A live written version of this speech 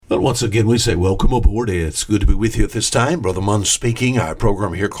Well, once again, we say welcome aboard. It's good to be with you at this time. Brother Munn speaking. Our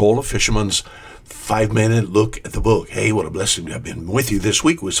program here called A Fisherman's 5-Minute Look at the Book. Hey, what a blessing to have been with you this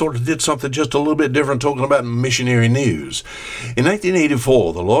week. We sort of did something just a little bit different, talking about missionary news. In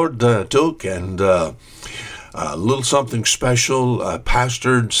 1984, the Lord took and a little something special,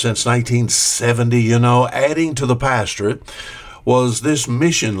 pastored since 1970, adding to the pastorate was this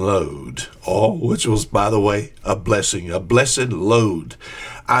mission load, which was, by the way, a blessing, a blessed load.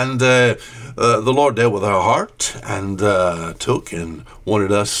 And the Lord dealt with our heart and took and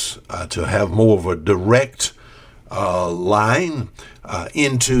wanted us to have more of a direct line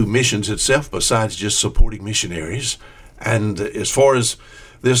into missions itself, besides just supporting missionaries. And as far as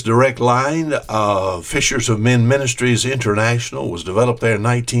this direct line, Fishers of Men Ministries International was developed there in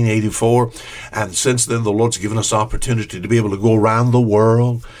 1984. And since then, the Lord's given us opportunity to be able to go around the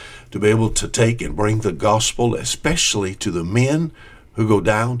world, to be able to take and bring the gospel, especially to the men who go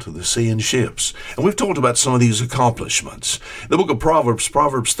down to the sea in ships. And we've talked about some of these accomplishments. The book of Proverbs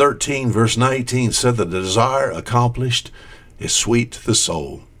 13, verse 19, said that the desire accomplished is sweet to the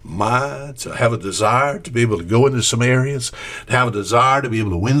soul. To have a desire to be able to go into some areas, to have a desire to be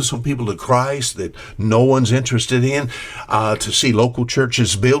able to win some people to Christ that no one's interested in, to see local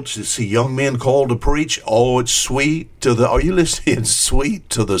churches built, to see young men called to preach. It's sweet to the, are you listening? It's sweet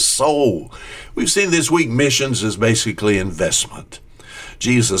to the soul. We've seen this week missions is basically investment.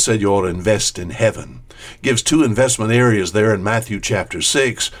 Jesus said you ought to invest in heaven. Gives two investment areas there in Matthew chapter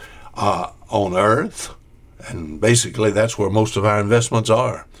 6, on earth, and basically that's where most of our investments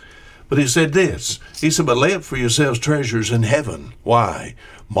are. But he said this, he said, but lay up for yourselves treasures in heaven. Why?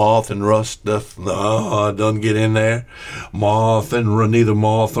 Moth and rust doesn't get in there. Neither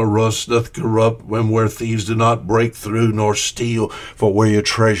moth or rust doth corrupt, where thieves do not break through nor steal. For where your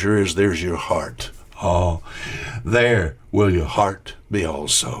treasure is, there's your heart. There will your heart be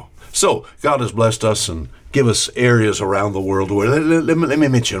also. So God has blessed us and give us areas around the world where, let me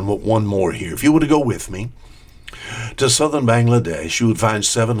mention one more here. If you were to go with me to southern Bangladesh, you would find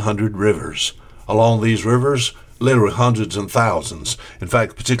 700 rivers. Along these rivers, literally hundreds and thousands. In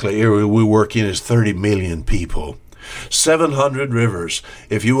fact, the particular area we work in is 30 million people. 700 rivers.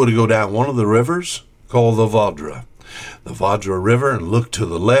 If you were to go down one of the rivers, called the Vadra River, and look to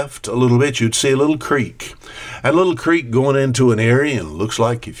the left a little bit, you'd see a little creek. A little creek going into an area, and it looks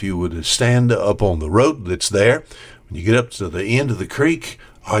like if you would stand up on the road that's there, when you get up to the end of the creek,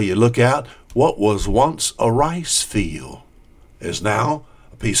 or you look out, what was once a rice field is now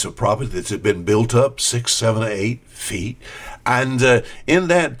a piece of property that's been built up 6, 7, 8 feet. And in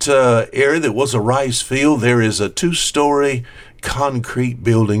that area that was a rice field, there is a 2-story concrete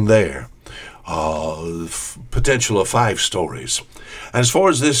building there. Potential of 5 stories. And as far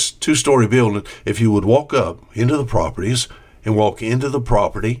as this 2-story building, if you would walk up into the properties and walk into the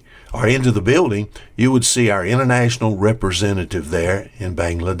property or into the building, you would see our international representative there in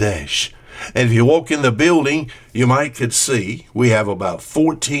Bangladesh. And if you walk in the building, you could see we have about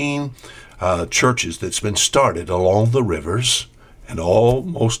 14 churches that's been started along the rivers, and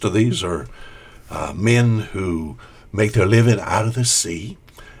most of these are men who make their living out of the sea.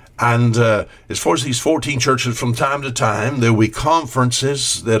 And as far as these 14 churches, from time to time, there will be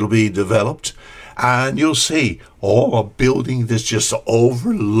conferences that'll be developed, and you'll see a building that's just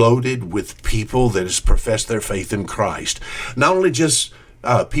overloaded with people that has professed their faith in Christ. Not only just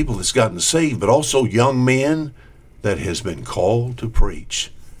people that's gotten saved, but also young men that has been called to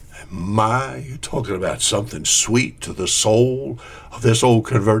preach. And you're talking about something sweet to the soul of this old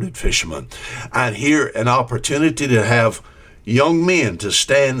converted fisherman. And here, an opportunity to have young men to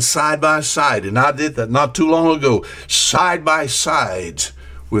stand side by side, and I did that not too long ago, side by side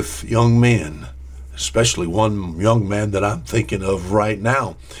with young men, especially one young man that I'm thinking of right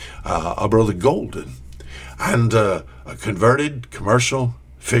now, our brother Golden, and a converted commercial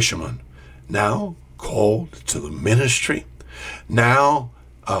fisherman, now called to the ministry, now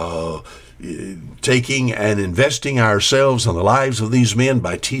taking and investing ourselves in the lives of these men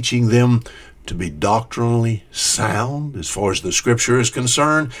by teaching them to be doctrinally sound as far as the scripture is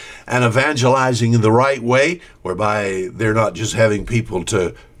concerned, and evangelizing in the right way, whereby they're not just having people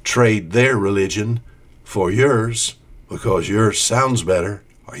to trade their religion for yours because yours sounds better.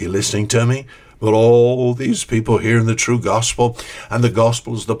 Are you listening to me? But all these people hearing the true gospel, and the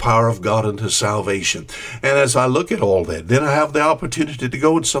gospel is the power of God unto salvation. And as I look at all that, then I have the opportunity to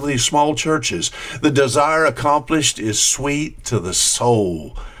go in some of these small churches. The desire accomplished is sweet to the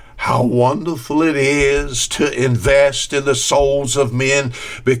soul. How wonderful it is to invest in the souls of men,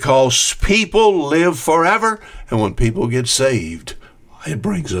 because people live forever. And when people get saved, it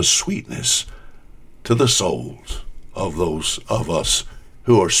brings a sweetness to the souls of those of us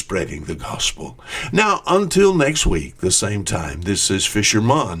who are spreading the gospel. Now, until next week, the same time, this is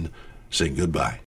Fisherman saying goodbye.